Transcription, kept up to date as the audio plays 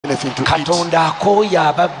anything to eat. Katonda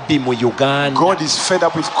akooya ababbi mu Uganda. God is fed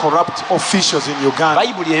up with corrupt officials in Uganda.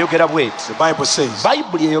 Bayibuli eyogera bw'eti. The Bible says.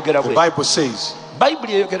 Bayibuli eyogera The bw'eti. Bible says.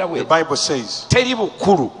 Bayibuli eyogera bw'eti. The Bible says. Teri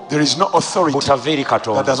bukulu. There is no authority butava eri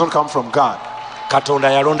Katonda. that does not come from God.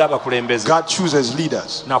 Katonda yalonda abakulembeze. God chooses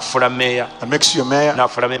leaders. N'afula meya. And makes you a mayor.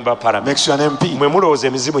 N'afula member of parliament. Makes you an MP. Mwe mulowooza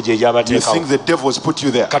emizimu gye gyabateekawo. You think the devil has put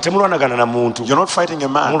you there. Kati mulwanagana na muntu. You're not fighting a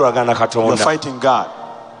man. Mulwanagana na Katonda. You're fighting God.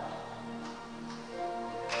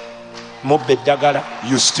 Mubba eddagala.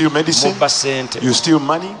 You steal medicine. Mubba sente. You steal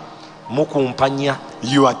money. Mukumpanya.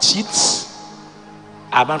 You are cheats.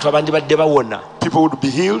 Abantu abandibadde bawona. People would be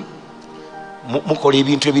healed. Mukola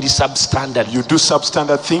ebintu ebiri substandard. You do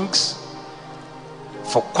substandard things.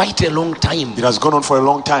 For quite a long time. It has gone on for a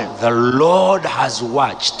long time. The Lord has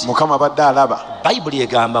watched. Mukama abadde alaba. Bible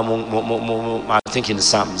egamba I think in the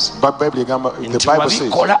Psalms. The Bible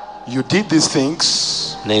says you did these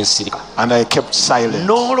things and I kept silent.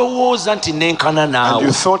 N'olowooza nti nenkana naawe. And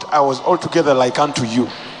you thought I was altogether like unto you.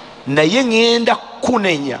 Naye ngenda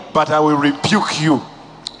kunenya. But I will rebuke you.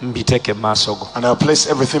 Mbiteeke maaso go. And I'll place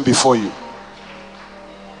everything before you.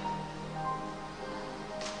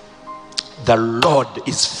 The Lord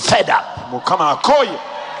is fed up. Mukama akoye.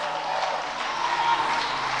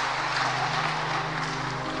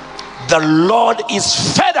 The Lord is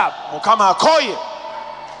fed up. Mukama akoye.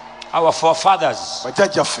 Our forefathers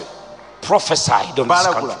prophesied on this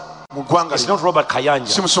country. It's not Robert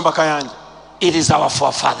Kayanja. It is our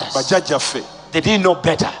forefathers. They didn't know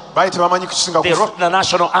better. They wrote the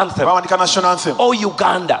national anthem. Oh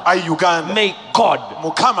Uganda, may God,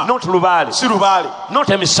 not Lubali, not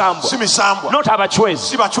Emisambo, not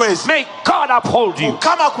Abachwezi, may God uphold you.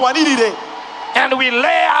 And we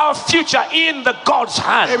lay our future in the God's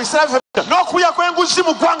hand.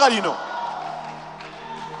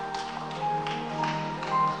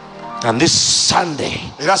 And this Sunday,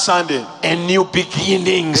 a new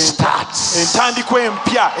beginning starts.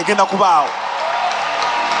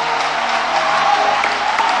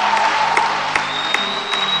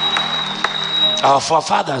 Our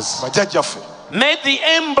forefathers made the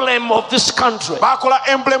emblem of this country.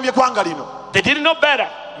 They didn't know better.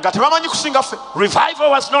 Revival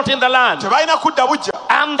was not in the land.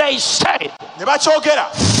 And they said,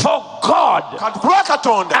 for God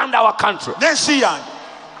and our country.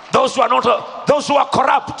 Those who are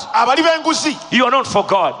corrupt, you are not for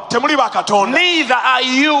God. Neither are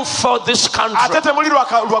you for this country.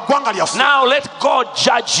 Now let God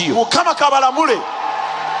judge you.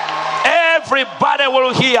 Everybody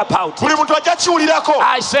will hear about it.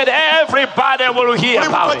 I said everybody will hear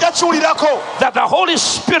about it. That the Holy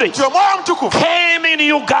Spirit came in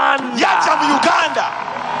Uganda.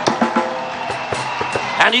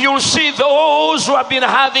 And you'll see those who have been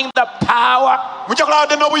having the power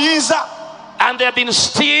and they have been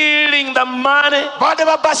stealing the money.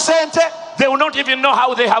 They will not even know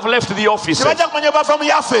how they have left the offices. They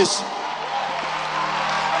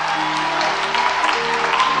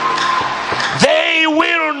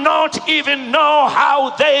will not even know how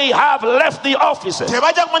they have left the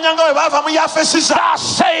offices.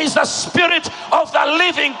 Thus says the Spirit of the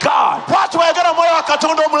living God.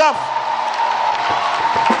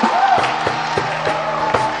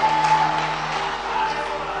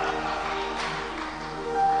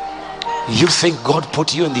 You think God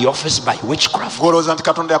put you in the office by witchcraft?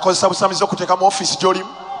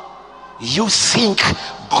 You think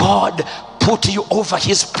God put you over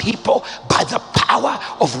his people by the power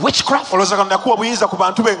of witchcraft?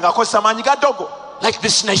 Like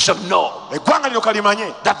this nation know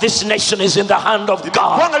that this nation is in the hand of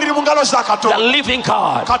God, the living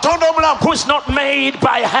God, who is not made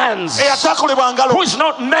by hands, who is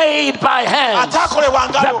not made by hands,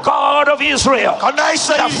 the God of Israel,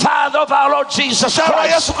 the Father of our Lord Jesus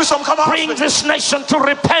Christ. Bring this nation to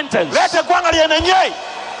repentance.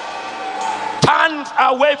 Turn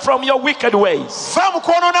away from your wicked ways.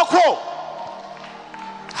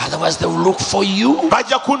 Otherwise they will look for you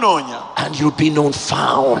and you'll be known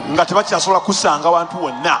found. The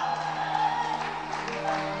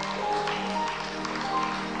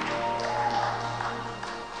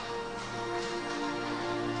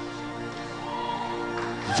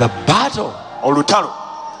battle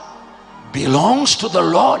belongs to the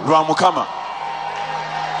Lord.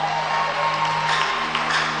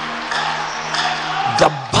 The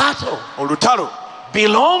battle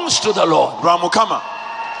belongs to the Lord.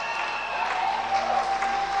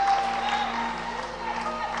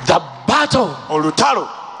 The battle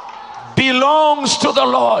belongs to the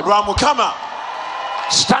Lord.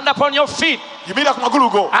 Stand up on your feet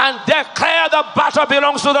and declare the battle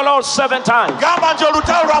belongs to the Lord 7 times.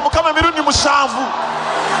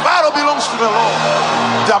 battle belongs to the Lord.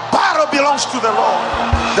 The battle belongs to the Lord.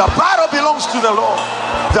 The battle belongs to the Lord.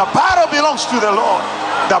 The battle belongs to the Lord.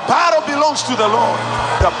 The battle belongs to the Lord.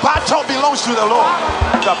 The battle belongs to the Lord.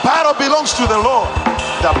 The battle belongs to the Lord.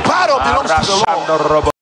 The battle belongs to the Lord.